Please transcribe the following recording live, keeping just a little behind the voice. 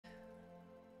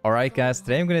Alright guys,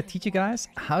 today I'm going to teach you guys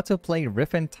how to play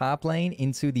Riven top lane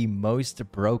into the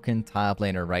most broken top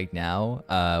laner right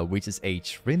now, which is a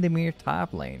Tryndamere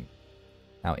top lane.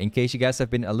 Now, in case you guys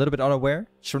have been a little bit unaware,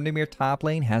 Tryndamere top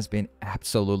lane has been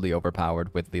absolutely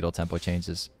overpowered with lethal tempo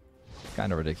changes.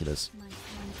 Kind of ridiculous.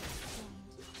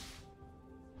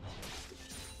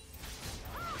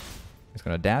 He's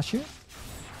going to dash you.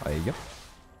 Yep.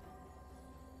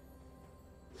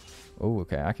 Oh,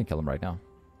 okay, I can kill him right now.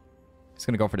 He's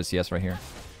gonna go for the CS right here.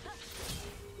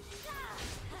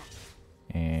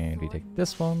 And we take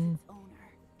this one.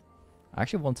 I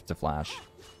actually want him to flash.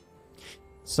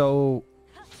 So,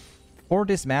 for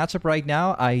this matchup right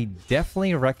now, I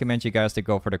definitely recommend you guys to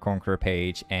go for the Conqueror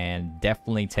page and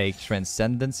definitely take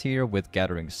Transcendence here with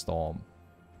Gathering Storm.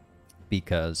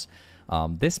 Because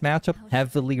this matchup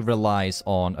heavily relies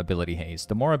on ability haste.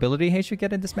 The more ability haste you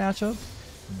get in this matchup,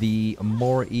 the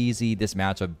more easy this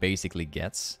matchup basically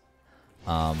gets.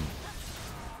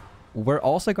 We're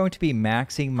also going to be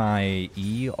maxing my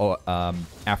E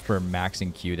after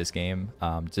maxing Q this game,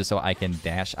 just so I can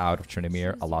dash out of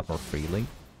Tryndamere a lot more freely.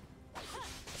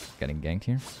 Getting ganked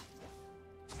here.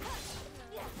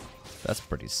 That's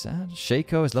pretty sad.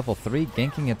 Shaco is level 3,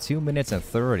 ganking at 2 minutes and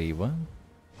 30. What?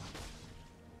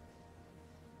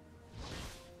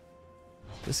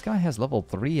 This guy has level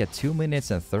 3 at 2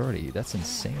 minutes and 30. That's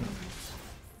insane.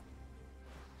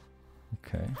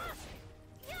 Okay.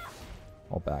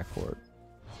 All backward.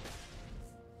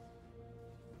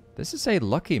 This is a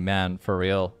lucky man for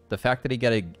real. The fact that he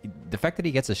gets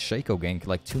a Shaco gank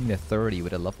like 2 minute 30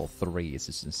 with a level 3 is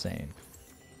just insane.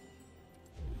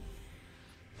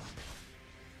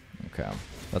 Okay,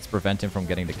 let's prevent him from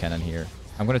getting the cannon here.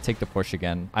 I'm gonna take the push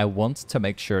again. I want to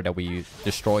make sure that we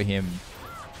destroy him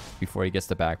before he gets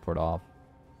the backboard off.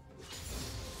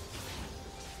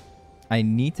 I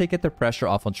need to get the pressure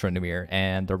off on Tryndamere,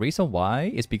 and the reason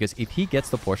why is because if he gets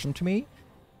the push onto me,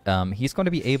 he's going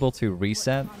to be able to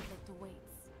reset.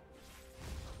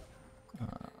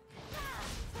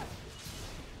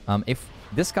 If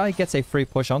this guy gets a free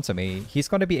push onto me, he's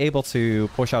going to be able to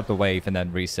push out the wave and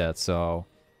then reset, so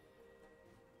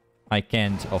I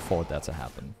can't afford that to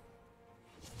happen.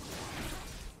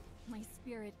 My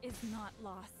spirit is not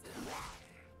lost.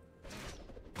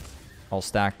 I'll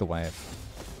stack the wave.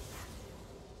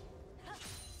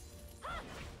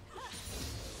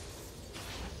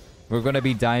 We're going to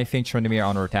be diving Tryndamere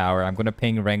on our tower. I'm going to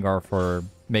ping Rengar for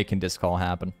making this call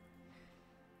happen.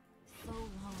 So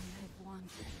long I've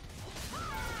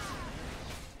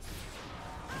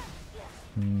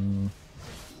wanted.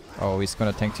 Oh, he's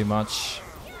going to tank too much.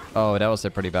 Oh, that was a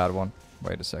pretty bad one.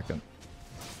 Wait a second.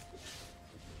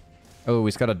 Oh,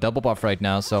 he's got a double buff right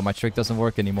now, so my trick doesn't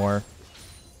work anymore.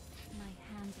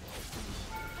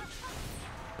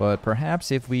 But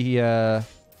perhaps if we...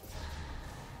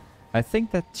 I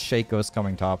think that Shaco is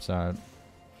coming topside.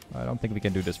 I don't think we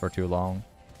can do this for too long.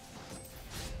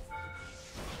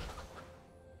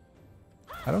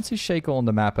 I don't see Shaco on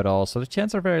the map at all, so the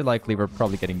chances are very likely we're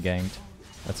probably getting ganked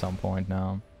at some point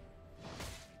now.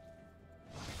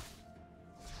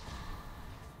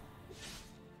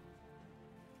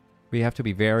 We have to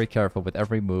be very careful with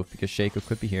every move because Shaco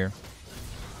could be here.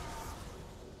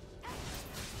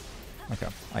 Okay,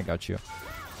 I got you.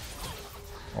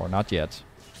 Or not yet.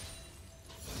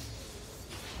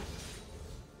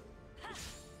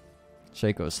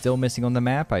 Shaco is still missing on the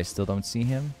map. I still don't see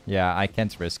him. Yeah, I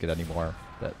can't risk it anymore.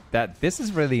 This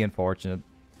is really unfortunate.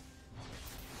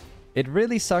 It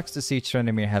really sucks to see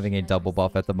Tryndamere having a double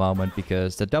buff at the moment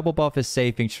because the double buff is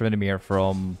saving Tryndamere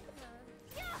from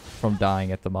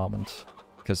dying at the moment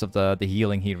because of the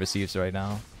healing he receives right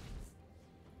now.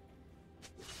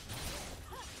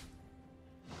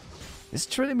 This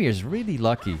Tryndamere is really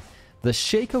lucky. The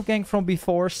Shaco gank from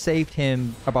before saved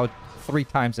him about 3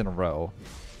 times in a row.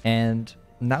 And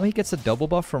now he gets a double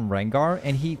buff from Rengar,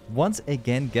 and he once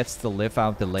again gets to live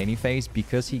out the laning phase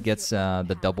because he gets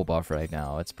the double buff right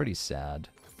now. It's pretty sad.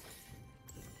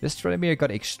 This Tryndamere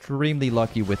got extremely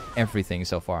lucky with everything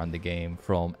so far in the game,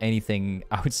 from anything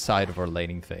outside of our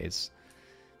laning phase.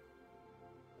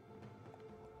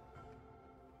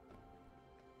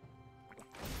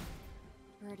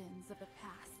 Burdens of the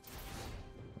past.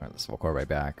 Alright, let's walk our way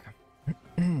back.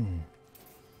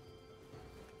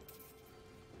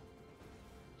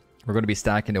 We're going to be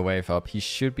stacking the wave up. He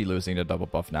should be losing the double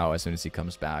buff now as soon as he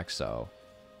comes back, so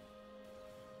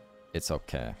it's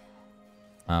okay.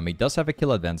 He does have a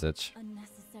kill advantage.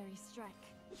 Unnecessary strike.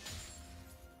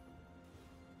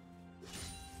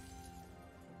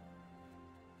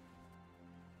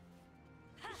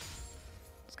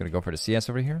 It's going to go for the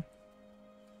CS over here.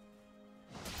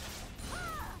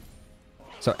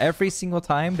 So every single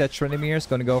time that Tryndamere is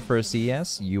going to go for a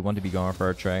CS, you want to be going for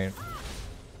a trade.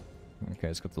 Okay,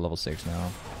 it's got the level 6 now.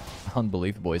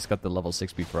 Unbelievable, he's got the level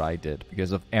 6 before I did,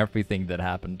 because of everything that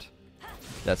happened.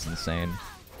 That's insane.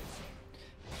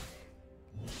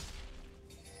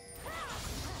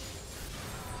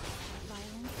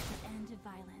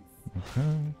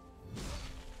 Okay.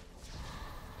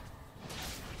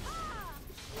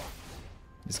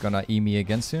 He's gonna E me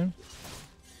again soon.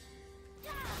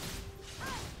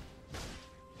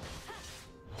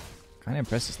 Kinda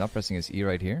impressed he's not pressing his E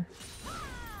right here.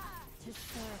 To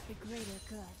serve the greater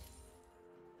good.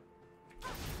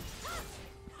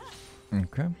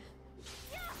 Okay.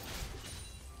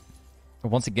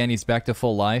 Once again, he's back to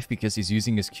full life because he's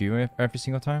using his Q every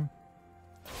single time.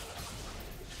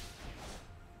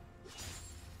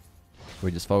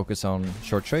 We just focus on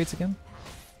short trades again.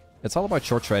 It's all about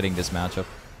short trading this matchup.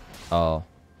 Oh.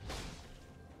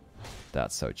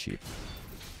 That's so cheap.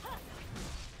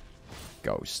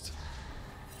 Ghost.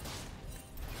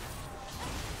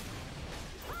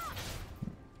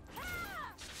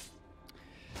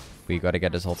 We gotta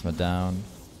get his ultimate down,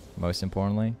 most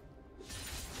importantly.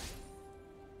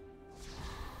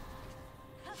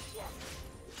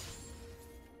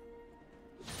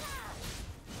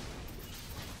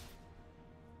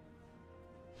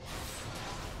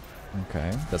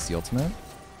 Okay, that's the ultimate.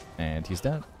 And he's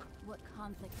dead. What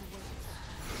conflict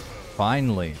awaits?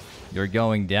 Finally, you're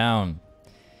going down.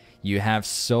 You have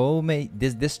so many...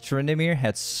 This Tryndamere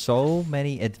had so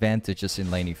many advantages in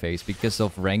laning phase because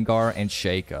of Rengar and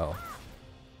Shaco.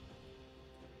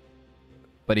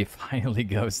 But he finally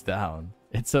goes down.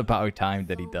 It's about time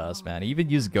that he does, man. He even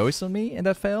used Ghost on me and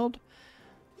that failed.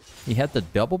 He had the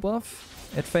double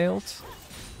buff. It failed.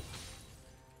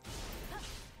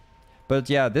 But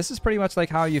yeah, this is pretty much like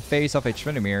how you face off a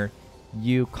Tryndamere.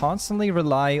 You constantly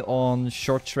rely on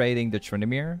short trading the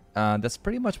Tryndamere. That's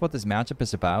pretty much what this matchup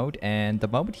is about. And the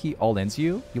moment he all-ins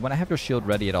you, you want to have your shield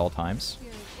ready at all times.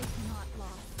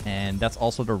 And that's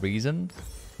also the reason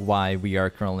why we are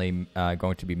currently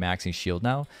going to be maxing shield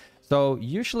now. So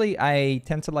usually I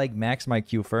tend to like max my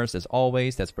Q first as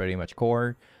always. That's pretty much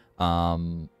core.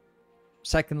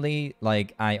 Secondly,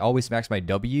 like I always max my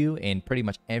W in pretty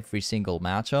much every single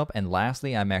matchup. And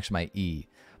lastly, I max my E.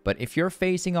 But if you're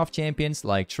facing off champions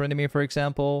like Tryndamere, for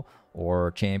example, or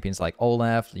champions like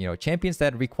Olaf, you know, champions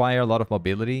that require a lot of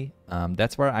mobility,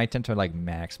 that's where I tend to like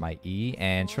max my E.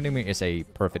 And Tryndamere is a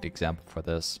perfect example for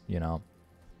this, you know.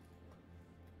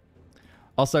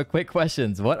 Also, quick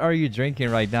questions. What are you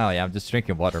drinking right now? Yeah, I'm just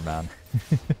drinking water, man.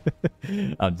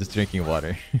 I'm just drinking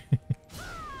water.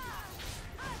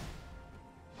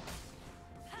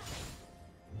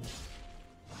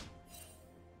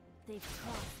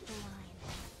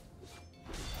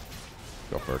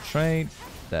 Go for a trade.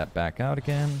 That back out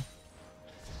again.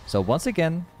 So once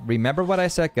again, remember what I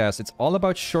said, guys. It's all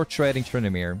about short trading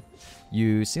Tryndamere.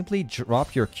 You simply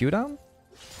drop your Q down,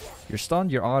 you're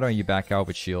stunned, you're auto, and you back out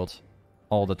with shield.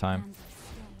 All the time.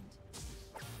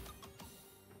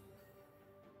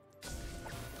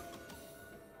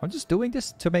 I'm just doing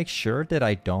this to make sure that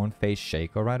I don't face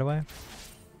Shaco right away.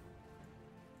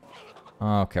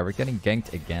 Okay, we're getting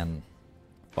ganked again.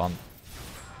 Fun.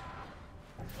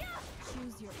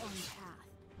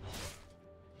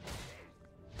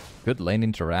 Good lane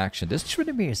interaction. This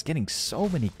Tryndamere is getting so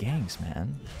many ganks,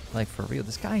 man. Like, for real.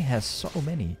 This guy has so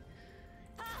many.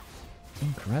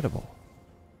 Incredible.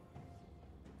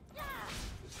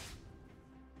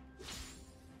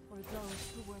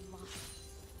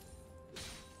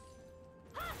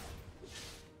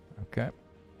 Okay.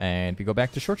 And we go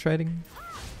back to short trading.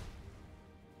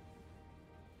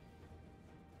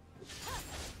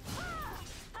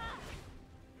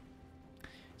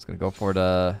 He's gonna go for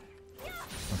the...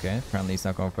 Okay, apparently he's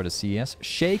not going for the CS.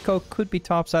 Shaco could be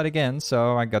topside again,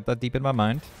 so I got that deep in my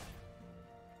mind.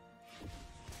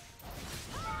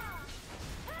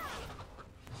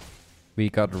 We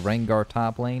got Rengar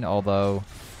top lane, although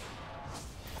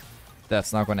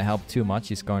that's not going to help too much.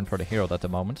 He's going for the hero at the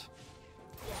moment.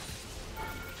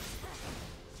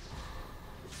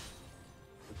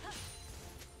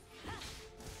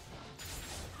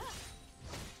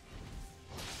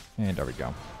 And there we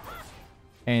go.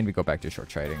 And we go back to short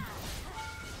trading.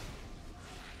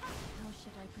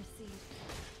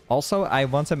 Also, I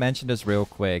want to mention this real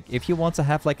quick. If you want to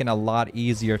have like a lot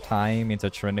easier time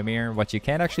into Tryndamere, what you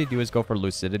can actually do is go for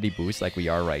lucidity boost like we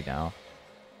are right now.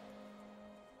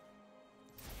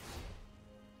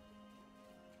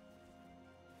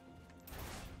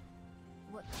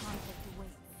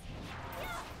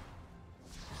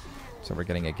 So we're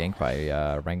getting a gank by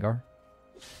Rengar.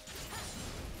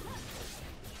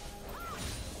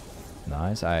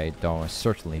 Nice. I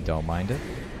certainly don't mind it.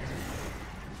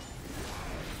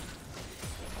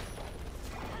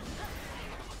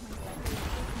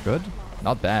 Good.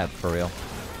 Not bad, for real.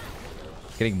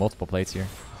 Getting multiple plates here.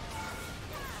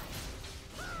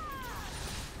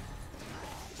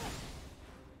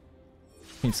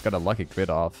 He's got a lucky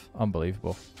crit off.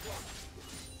 Unbelievable.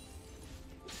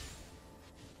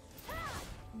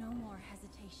 No more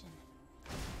hesitation.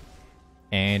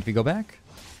 And we go back.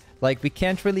 Like, we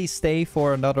can't really stay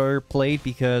for another plate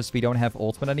because we don't have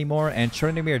ultimate anymore. And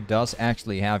Tryndamere does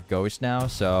actually have Ghost now,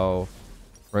 so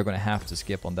we're going to have to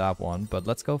skip on that one. But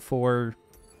let's go for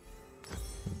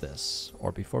this.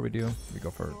 Or before we do, we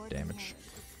go for damage.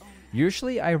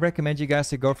 Usually, I recommend you guys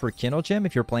to go for Kindle Gem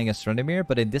if you're playing as Tryndamere,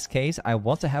 but in this case, I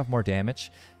want to have more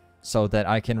damage so that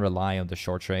I can rely on the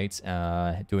short trades,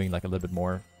 doing like a little bit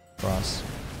more for us.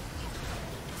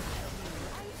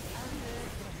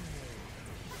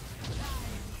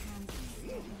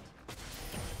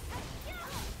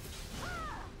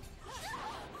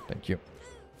 Thank you.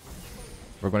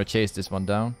 We're going to chase this one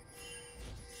down.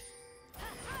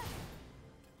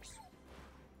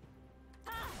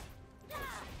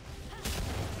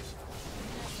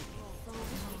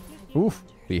 Oof,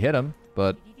 we hit him,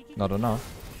 but not enough.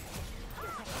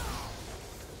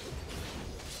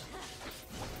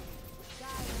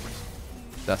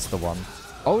 That's the one.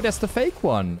 Oh, that's the fake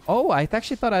one. Oh, I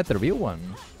actually thought I had the real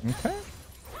one. Okay.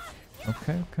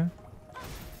 Okay.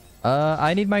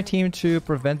 I need my team to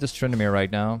prevent this Tryndamere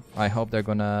right now. I hope they're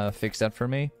gonna fix that for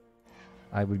me.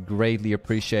 I would greatly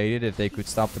appreciate it if they could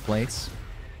stop the plates.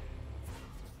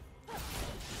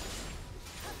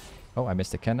 Oh, I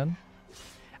missed the cannon.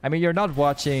 I mean, you're not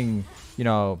watching, you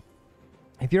know,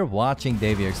 if you're watching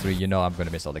Davey X3, you know I'm going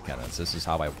to miss all the cannons. This is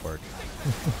how I work.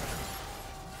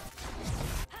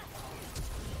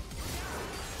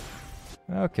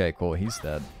 Okay, cool. He's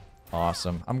dead.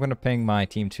 Awesome. I'm going to ping my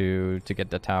team to get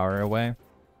the tower away.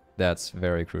 That's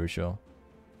very crucial.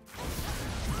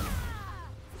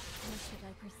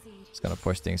 Just going to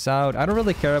push things out. I don't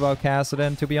really care about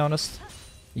Kassadin, to be honest.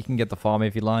 He can get the farm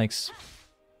if he likes.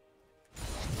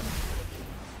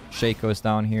 Shake goes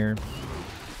down here.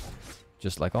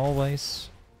 Just like always.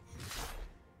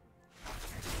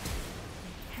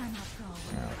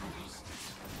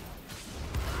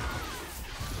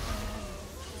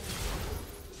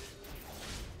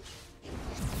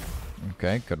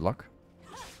 Okay, good luck.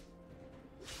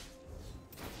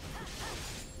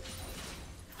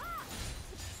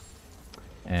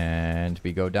 And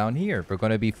we go down here. We're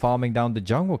going to be farming down the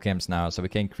jungle camps now so we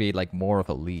can create like more of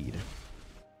a lead.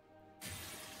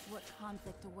 What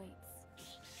conflict awaits?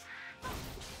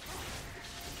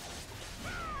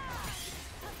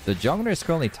 The jungler is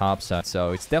currently topside,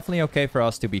 so it's definitely okay for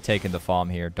us to be taking the farm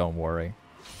here. Don't worry.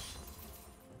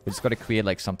 We just got to create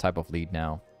like some type of lead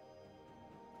now.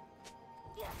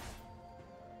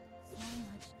 So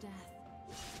much death.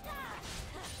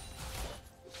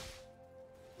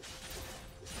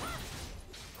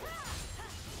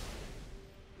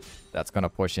 That's going to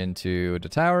push into the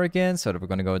tower again, so that we're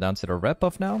going to go down to the red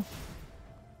buff now.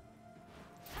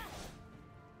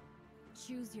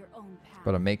 Choose your own path.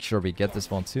 Got to make sure we get this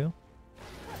one too.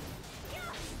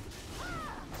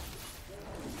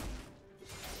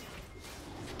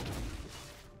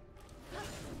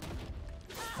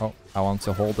 Oh, I want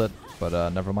to hold it,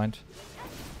 but never mind.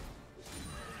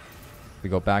 We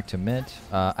go back to mid.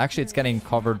 Actually, it's getting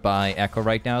covered by Echo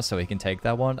right now, so he can take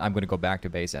that one. I'm going to go back to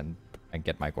base and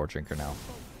get my goredrinker now.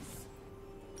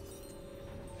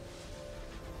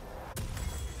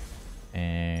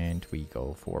 And we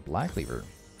go for black cleaver.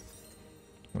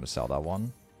 I'm going to sell that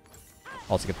one.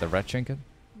 Also get the red trinket.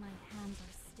 My hands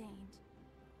are stained.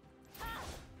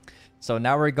 So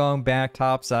now we're going back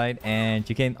topside, and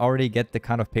you can already get the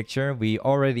kind of picture. We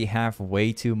already have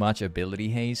way too much ability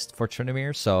haste for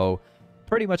Tryndamere, so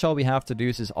pretty much all we have to do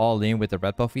is just all in with the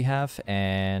red buff we have,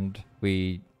 and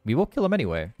we will kill him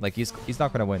anyway. Like, he's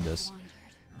not going to win this.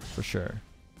 For sure.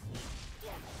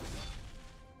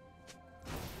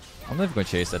 I'm not even going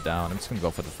to chase that down. I'm just going to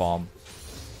go for the farm.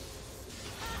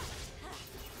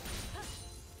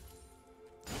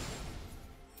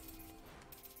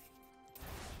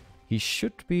 He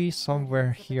should be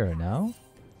somewhere here now.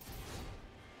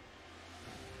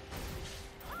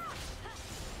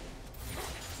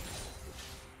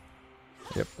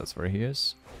 Yep, that's where he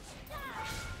is.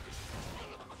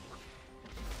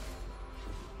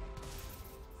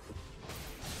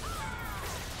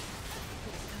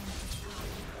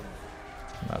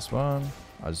 Last one.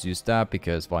 I'll just use that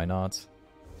because why not?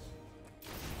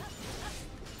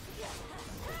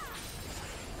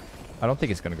 I don't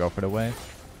think it's gonna go for the wave.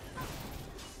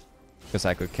 Because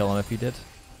I could kill him if he did.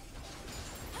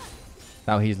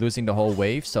 Now he's losing the whole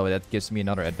wave, so that gives me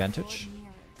another advantage.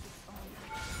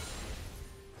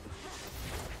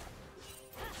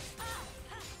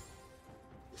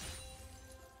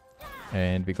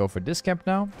 And we go for this camp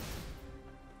now.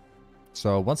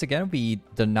 So once again, we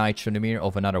deny Tryndamere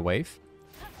of another wave.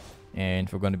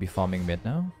 And we're going to be farming mid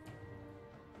now.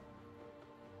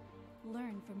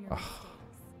 Learn from your mistakes.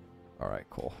 Alright,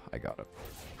 cool. I got it.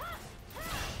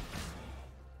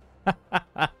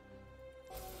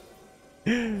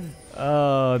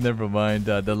 Oh, never mind.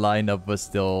 The lineup was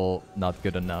still not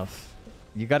good enough.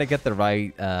 You gotta get the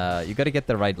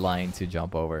right line to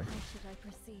jump over. How should I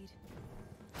proceed?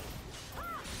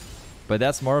 But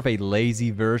that's more of a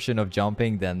lazy version of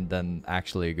jumping than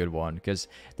actually a good one. Because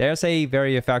there's a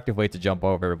very effective way to jump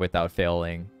over without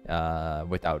failing.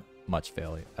 Without much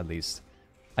failure, at least.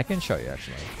 I can show you,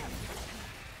 actually.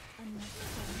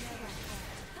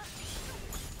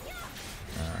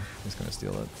 He's gonna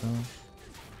steal it.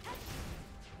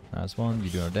 Nice one. You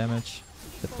do no damage.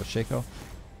 Hit for Shaco.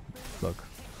 Look.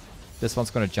 This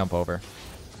one's gonna jump over.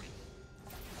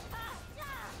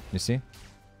 You see?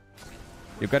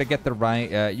 You gotta get the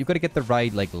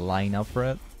right like line up for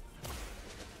it.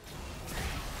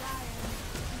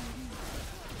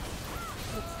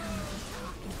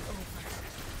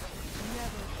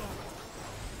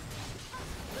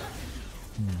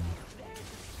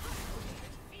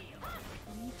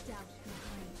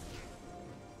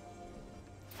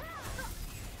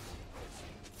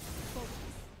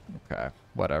 Okay,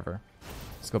 whatever.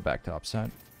 Let's go back to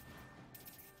upside.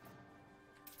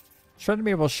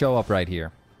 Tryndamere will show up right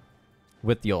here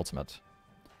with the ultimate.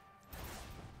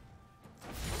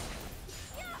 To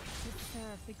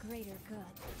serve the greater good.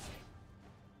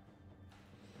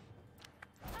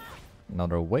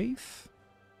 Another wave.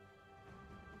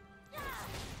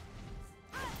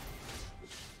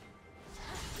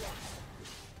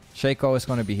 Shaco is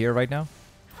going to be here right now.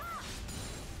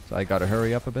 So I gotta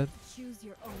hurry up a bit. Choose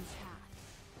your own path.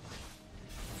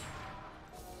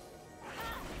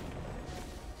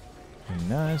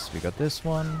 Nice, we got this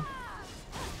one.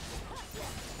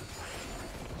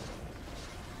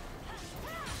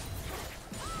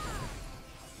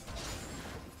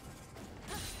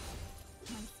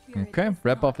 Okay,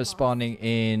 red buff is spawning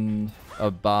in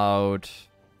about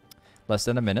less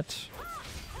than a minute.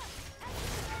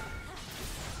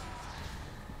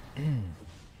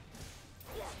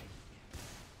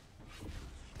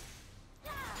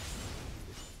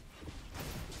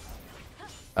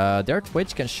 Their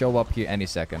Twitch can show up here any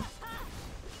second.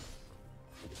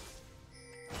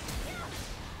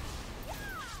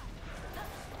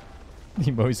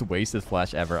 The most wasted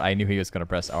flash ever. I knew he was gonna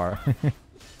press R.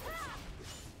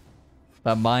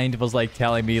 That mind was like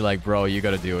telling me like, bro, you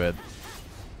gotta do it.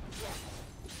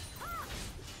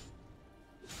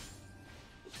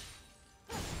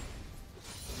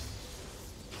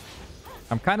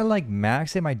 I'm kind of like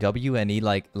maxing my W and E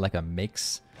like a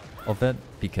mix of it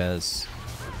because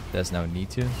there's no need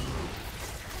to.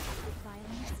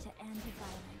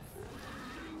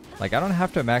 Like, I don't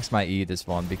have to max my E this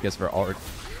one because we're already...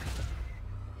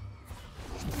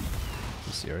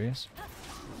 You serious?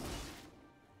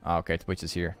 Oh, okay, Twitch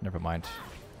is here. Never mind.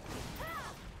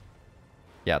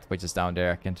 Yeah, Twitch is down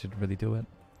there. I can't really do it.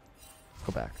 Let's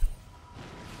go back.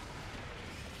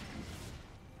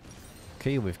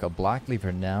 Okay, we've got Black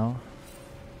Cleaver now.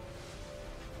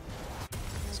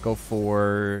 Let's go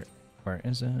for... Where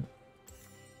is it?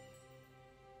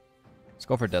 Let's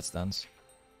go for Death Stance.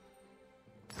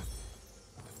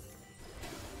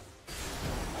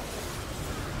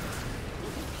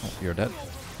 Oh, you're dead.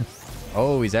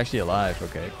 Oh, he's actually alive.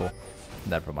 Okay, cool.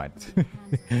 Never mind.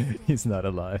 He's not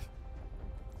alive.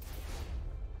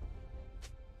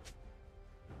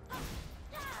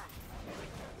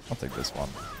 I'll take this one.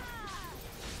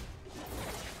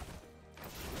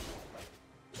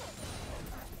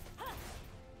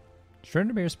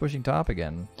 Tryndamere is pushing top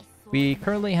again. We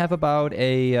currently have about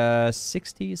a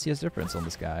 60 CS difference on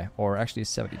this guy. Or actually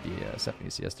 70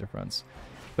 CS difference.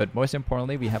 But most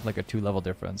importantly, we have like a 2-level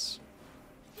difference.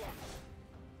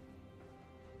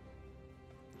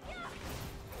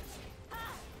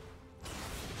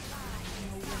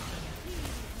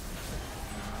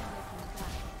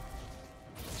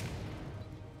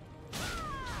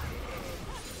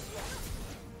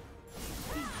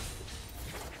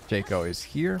 Jaco is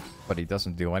here, but he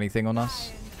doesn't do anything on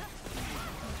us.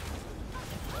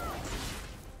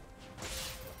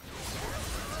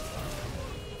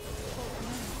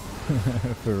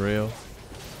 For real.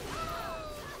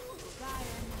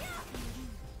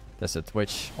 There's a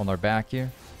Twitch on our back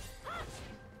here.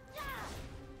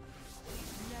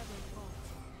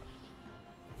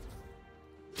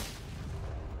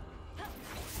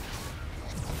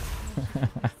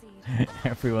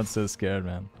 Everyone's so scared,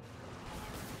 man.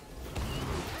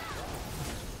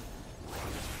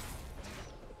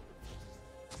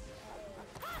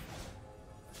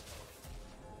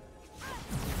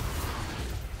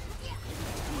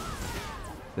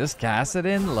 This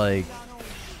Kassadin, like,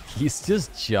 he's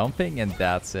just jumping and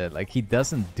that's it. Like, he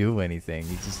doesn't do anything.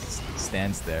 He just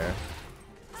stands there.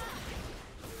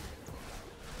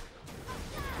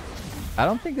 I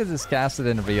don't think that this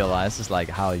Kassadin realizes, like,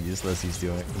 how useless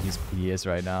he is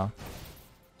right now.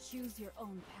 Choose your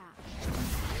own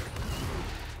path.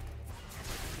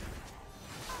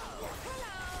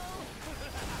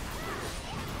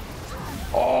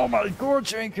 Oh, my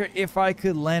goredrinker! If I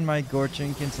could land my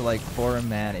goredrinker into, like, 4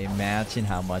 man, imagine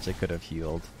how much I could have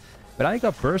healed. But I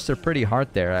got bursted pretty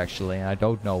hard there, actually, and I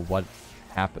don't know what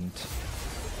happened.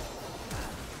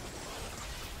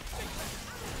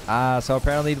 So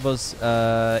apparently it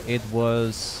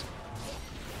was,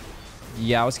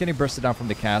 yeah, I was getting bursted down from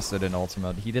the Kassadin in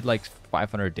ultimate. He did like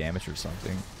 500 damage or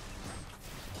something.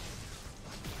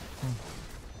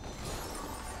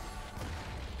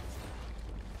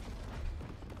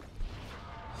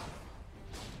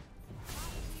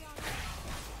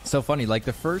 So funny, like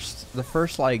the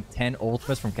first like 10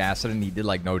 ultimates from Kassadin, he did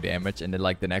like no damage, and then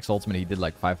like the next ultimate he did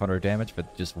like 500 damage,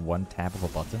 but just one tap of a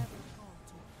button.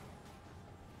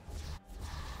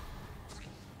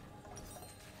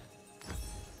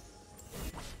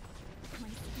 My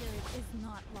spirit is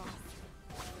not lost.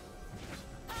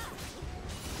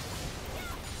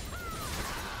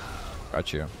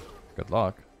 Got you. Good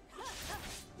luck.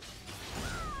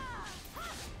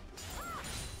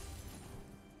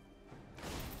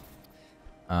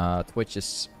 Twitch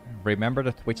is... Remember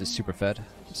that Twitch is super fed,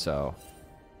 so...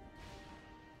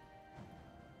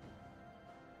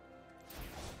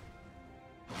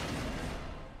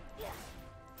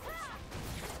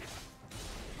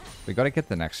 We gotta get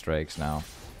the next steraks now.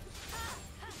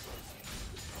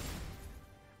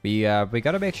 We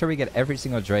gotta make sure we get every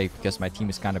single drake because my team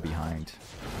is kind of behind.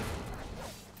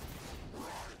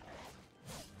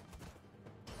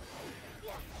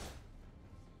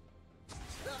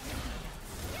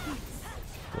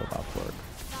 Will not work.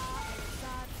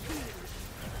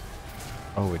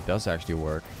 Oh, it does actually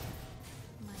work.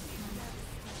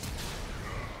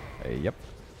 Hey, yep.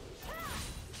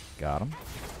 Got him.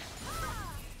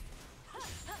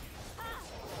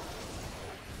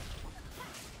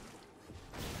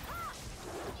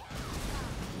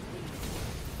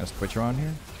 Let's put you on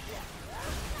here.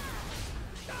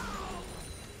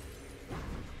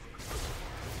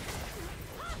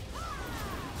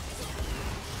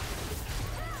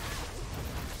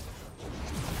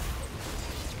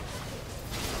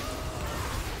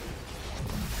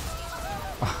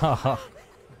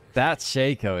 That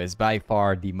Shaco is by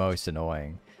far the most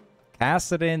annoying.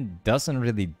 Kassadin doesn't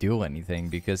really do anything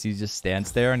because he just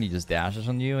stands there and he just dashes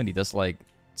on you and he does like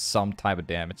some type of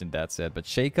damage and that's it. But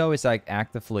Shaco is like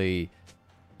actively...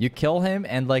 You kill him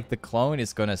and like the clone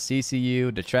is gonna CC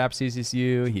you, the trap CCs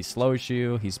you, he slows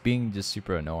you, he's being just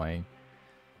super annoying.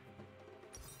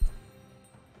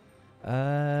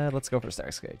 Let's go for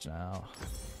steraks gage now.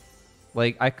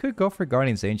 Like, I could go for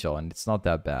Guardian's Angel, and it's not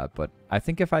that bad, but I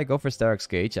think if I go for steraks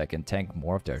gage, I can tank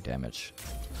more of their damage.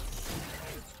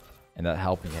 And that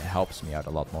helps me out a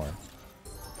lot more.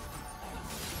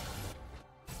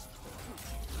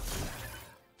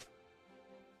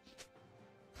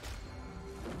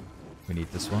 We need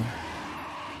this one.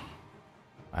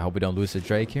 I hope we don't lose the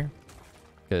Drake here.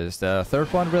 Because the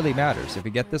third one really matters. If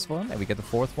we get this one, and we get the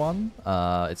fourth one,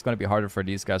 it's going to be harder for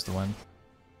these guys to win.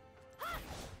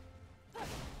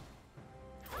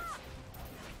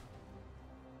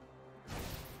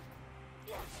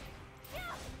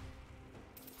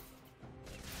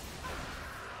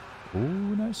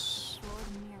 Ooh, nice.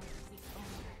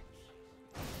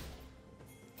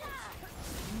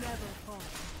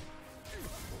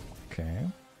 Okay.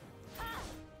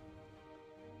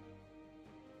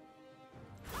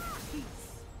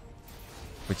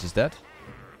 Which is that?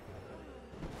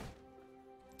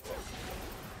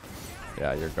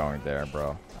 Yeah, you're going there,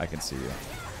 bro. I can see you.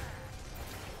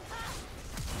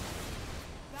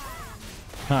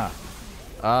 Huh.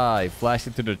 Ah, he flashed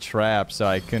into the trap, so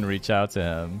I couldn't reach out to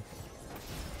him.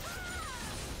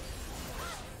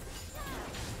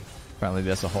 Apparently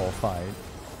there's a whole fight.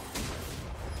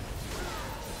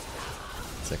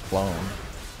 It's a clone.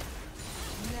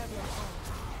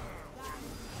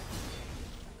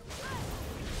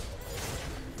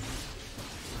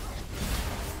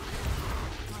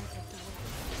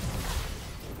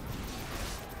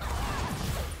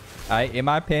 In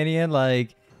my opinion,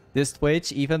 like, this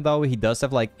Twitch, even though he does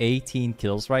have like 18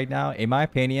 kills right now, in my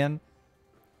opinion,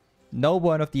 no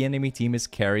one of the enemy team is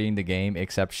carrying the game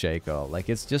except Shaco. Like,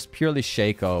 it's just purely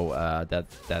Shaco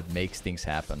that makes things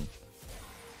happen.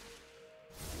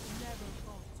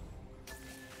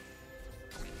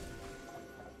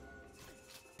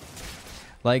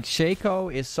 Like,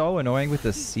 Shaco is so annoying with the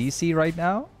CC right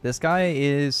now. This guy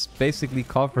is basically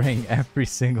covering every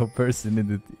single person in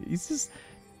the... He's just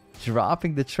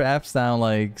dropping the traps down,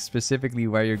 like, specifically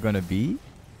where you're gonna be.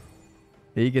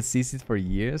 Then you get CC'd for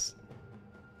years.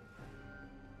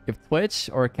 If Twitch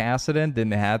or Cassidon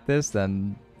didn't have this,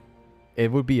 then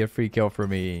it would be a free kill for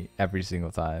me every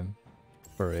single time.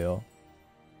 For real.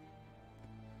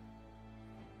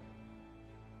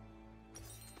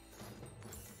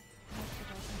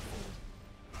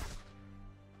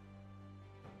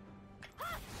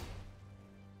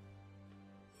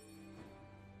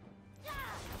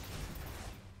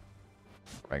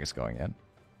 Greg is going in.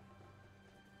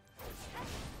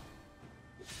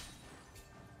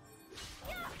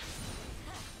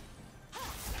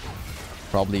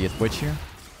 Probably a Twitch here.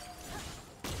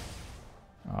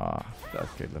 Ah, that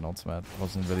Caitlyn ultimate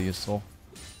wasn't really useful.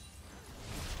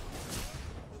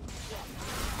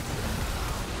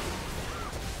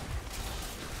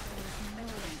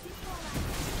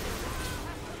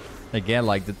 Again,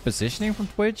 like, the positioning from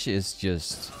Twitch is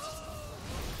just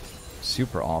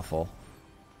super awful.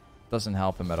 Doesn't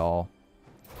help him at all.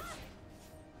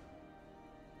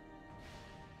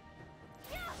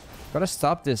 Gotta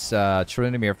stop this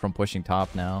Trinimir from pushing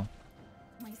top now.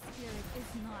 My spirit is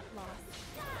not lost.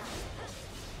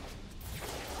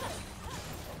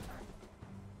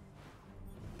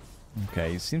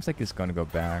 Okay, it seems like he's gonna go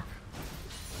back.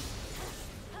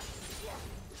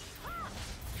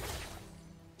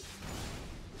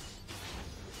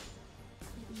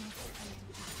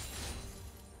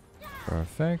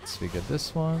 Perfect. We get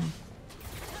this one.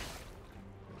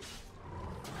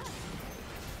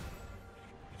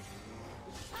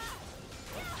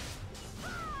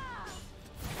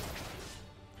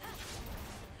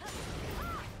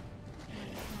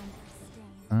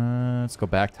 Let's go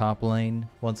back top lane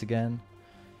once again.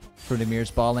 For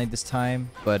Nimir's ball lane this time.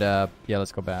 But yeah,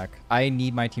 let's go back. I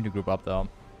need my team to group up though.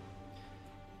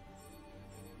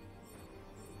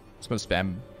 Just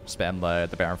gonna spam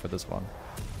the Baron for this one.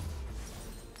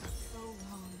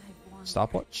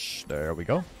 Stopwatch. There we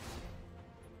go.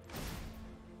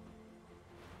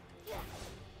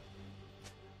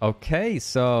 Okay,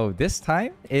 so this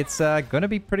time it's gonna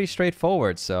be pretty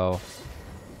straightforward. So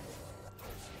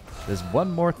there's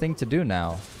one more thing to do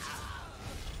now,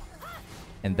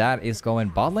 and that is going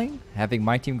bot lane, having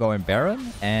my team go in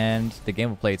Baron, and the game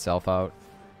will play itself out.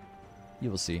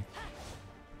 You will see.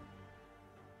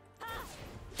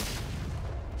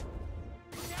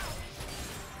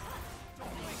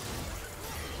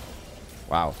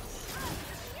 Wow.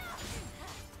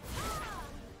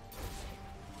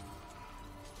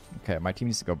 Okay, my team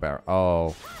needs to go Baron.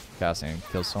 Oh, casting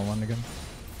kills someone again.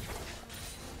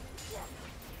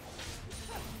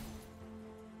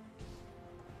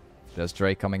 There's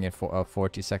Drake coming in for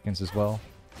 40 seconds as well.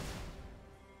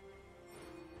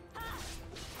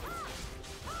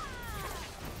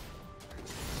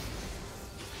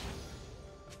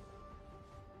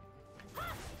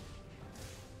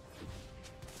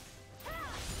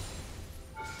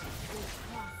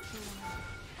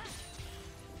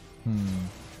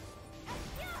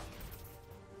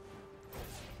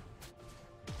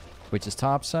 Which is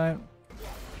top side.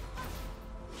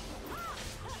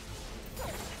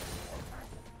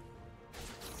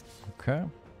 Okay.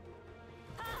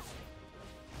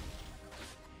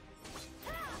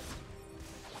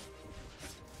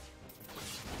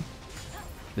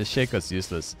 This Shaco's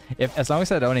useless. As long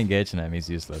as I don't engage him, he's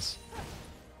useless.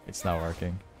 It's not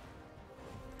working.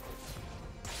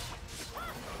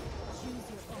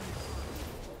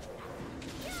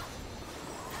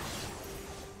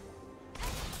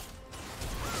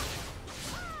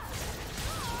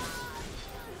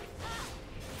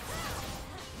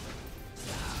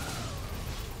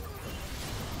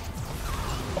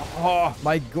 Oh,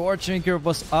 my goredrinker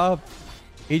was up.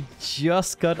 It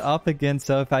just got up again,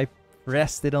 so if I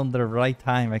pressed it on the right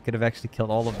time, I could have actually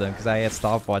killed all of them because I had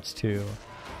stopwatch too.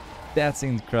 That's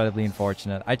incredibly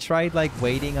unfortunate. I tried like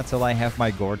waiting until I have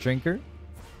my goredrinker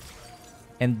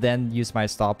and then use my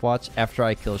stopwatch after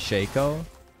I kill Shaco.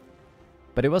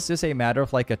 But it was just a matter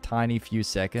of like a tiny few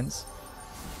seconds,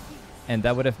 and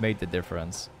that would have made the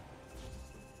difference.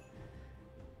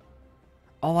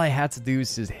 All I had to do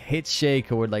is just hit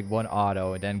Shaco with like one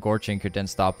auto, and then goredrinker, then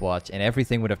stopwatch, and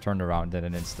everything would have turned around in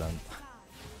an instant.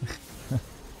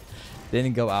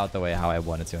 Didn't go out the way how I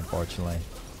wanted to, unfortunately.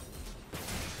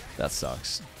 That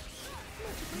sucks.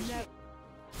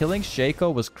 killing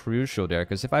Shaco was crucial there,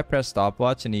 because if I press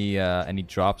stopwatch and he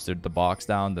drops the box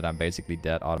down, then I'm basically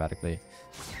dead automatically.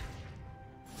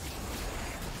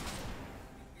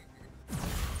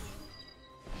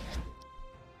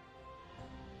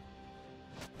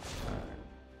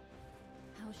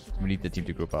 We need the team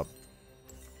to group up.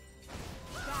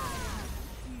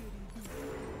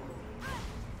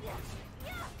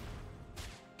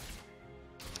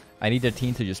 I need the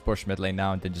team to just push mid lane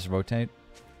now and then just rotate.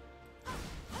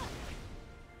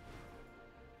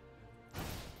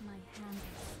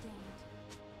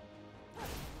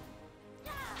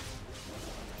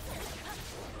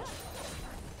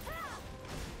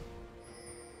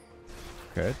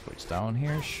 Okay, switch down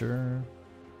here, sure.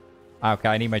 Okay,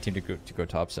 I need my team to go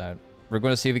top side. We're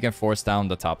going to see if we can force down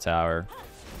the top tower.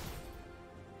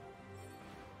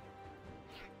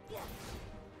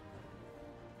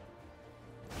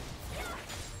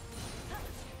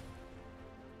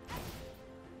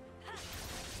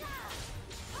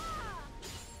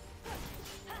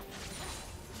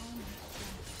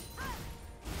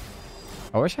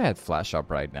 I wish I had flash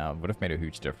up right now. It would have made a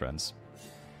huge difference.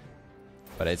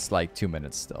 But it's like 2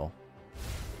 minutes still.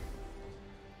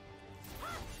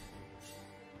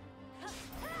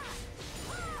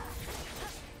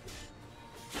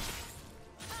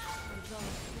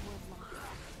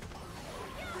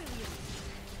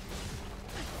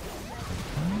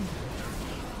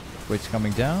 Switch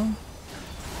coming down.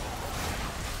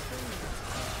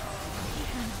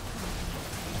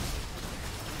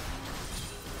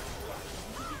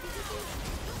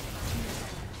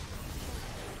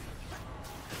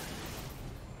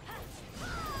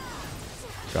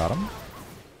 Got him.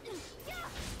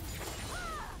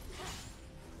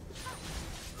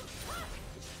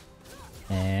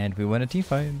 And we win a team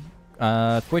fight.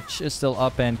 Twitch is still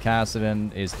up and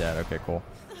Cassidy is dead. Okay, cool.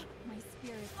 My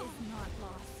spirit is not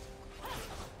lost.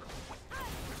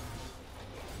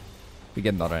 We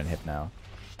get another hit now.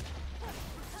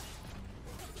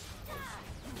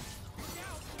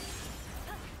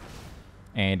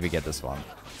 And we get this one.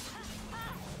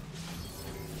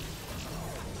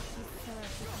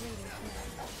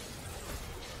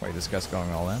 Wait, this guy's going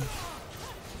all in?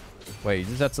 Wait, you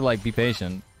just have to like be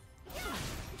patient.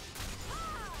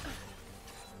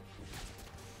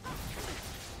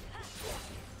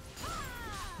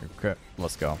 Okay,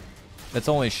 let's go. It's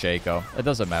only Shaco. It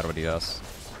doesn't matter what he does.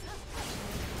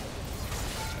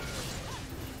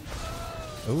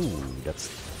 Ooh, that's...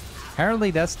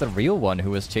 Apparently that's the real one who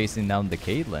was chasing down the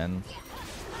Caitlyn.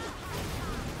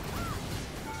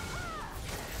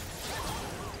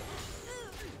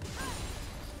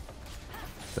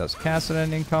 That's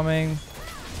Cassidy incoming.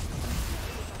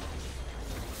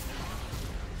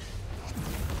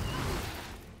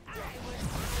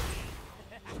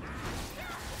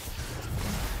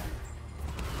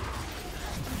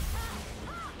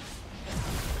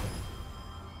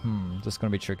 This is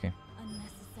gonna be tricky.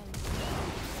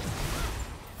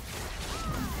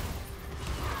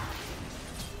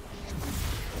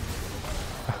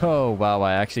 Oh wow,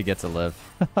 I actually get to live.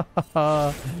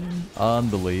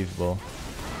 Unbelievable.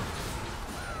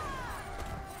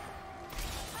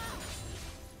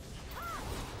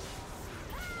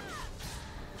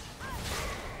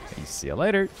 See you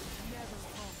later.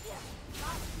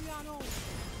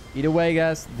 Either way,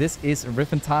 guys, this is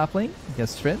Riven Toplane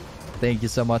against Trin. Thank you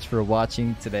so much for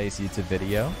watching today's YouTube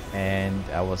video, and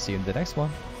I will see you in the next one.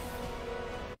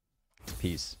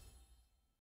 Peace.